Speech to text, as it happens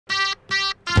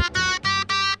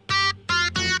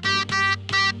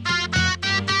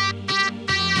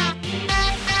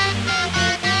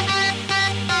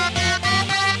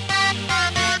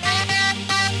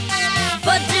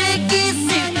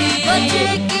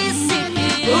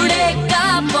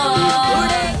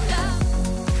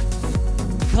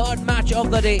of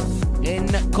the day in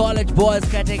college boys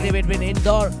category between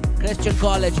Indore Christian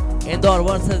College, Indore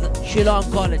versus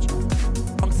Shillong College.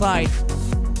 Alongside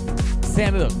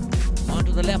Samuel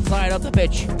onto the left side of the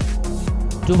pitch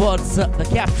towards the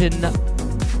captain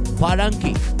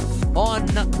Paranki on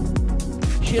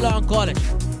Shillong College.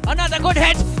 Another good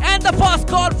hit and the pass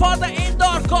call for the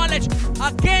Indore College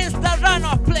against the run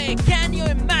of play. Can you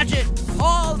imagine?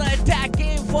 All the attack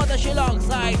came for the Shillong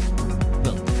side.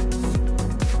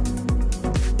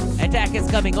 Attack is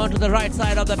coming onto the right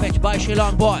side of the pitch by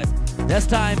Shillong boys. This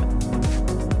time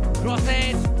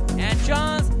crossing and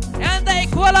chance, and the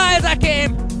equalizer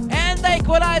came. And the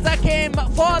equalizer came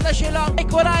for the Shillong.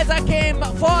 Equalizer came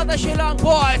for the Shillong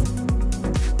boys.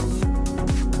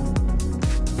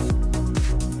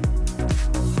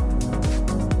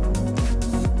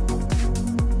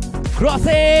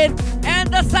 Crossing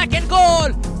and the second goal.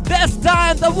 This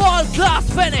time the world-class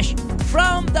finish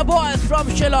from the boys from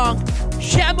Shillong.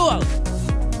 Samuel.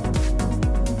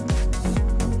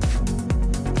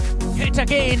 Hit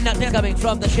again. They're coming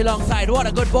from the Shillong side. What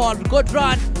a good ball, good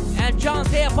run, and chance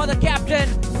here for the captain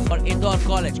for Indore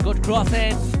College. Good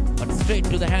crossing, but straight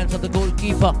to the hands of the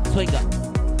goalkeeper swinger.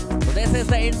 So this is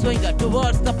the in-swinger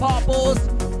towards the far post.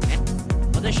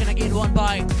 And position again won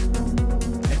by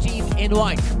the team in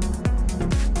white.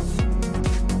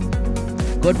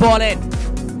 Good ball in.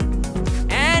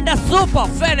 And a super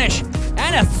finish.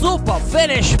 And a super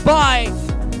finish by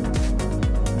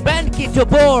Benki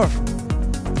Tabor.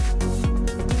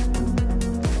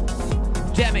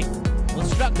 Jamming who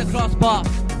struck the crossbar.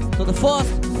 So the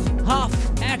first half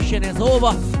action is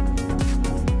over.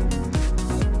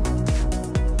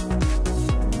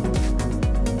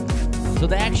 So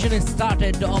the action is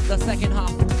started of the second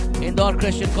half. Indore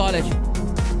Christian College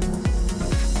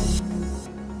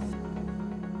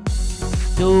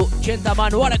to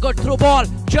Chintaman. What a good through ball.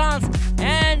 Chance,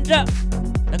 and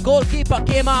the goalkeeper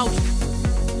came out.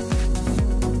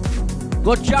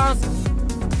 Good chance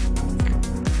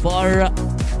for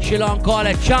Shillong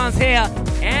College. Chance here,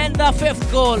 and the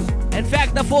fifth goal. In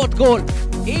fact, the fourth goal.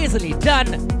 Easily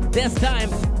done this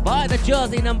time by the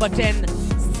jersey number 10,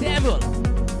 Samuel.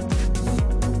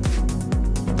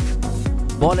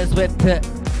 Ball is with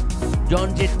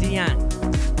John Jittian.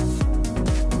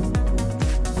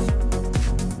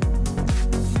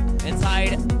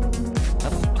 Inside,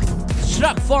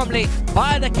 struck firmly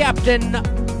by the captain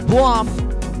Buam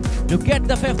to get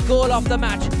the fifth goal of the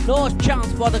match. No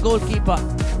chance for the goalkeeper.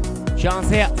 Chance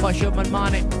here for Shubman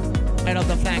Mane head of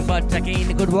the flank, but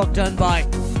again good work done by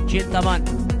Chintaman.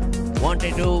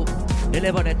 Wanted to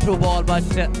deliver a through ball, but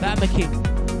Bamaki.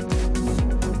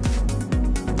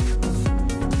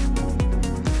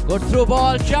 Good through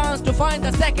ball, chance to find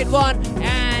the second one,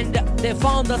 and they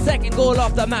found the second goal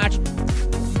of the match.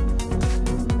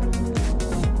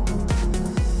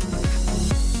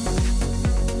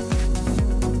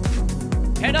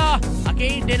 Header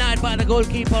again denied by the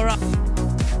goalkeeper.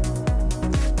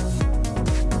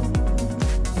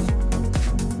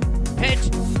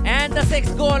 Hit, and the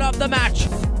sixth goal of the match.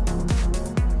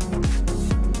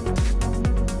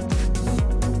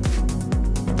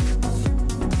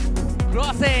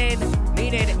 Crossing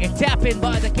needed, a tap in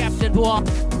by the captain Boa.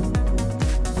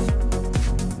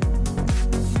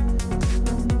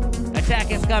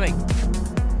 Attack is coming.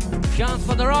 Chance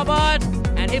for the Robert,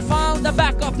 and he found the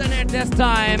back of the net this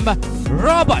time.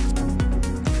 Robert.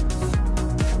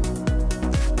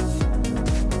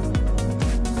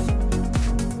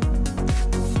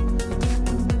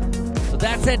 So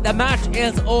that's it, the match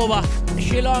is over.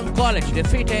 Shillong College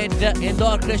defeated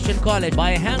Indore Christian College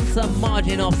by a handsome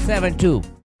margin of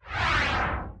 7-2.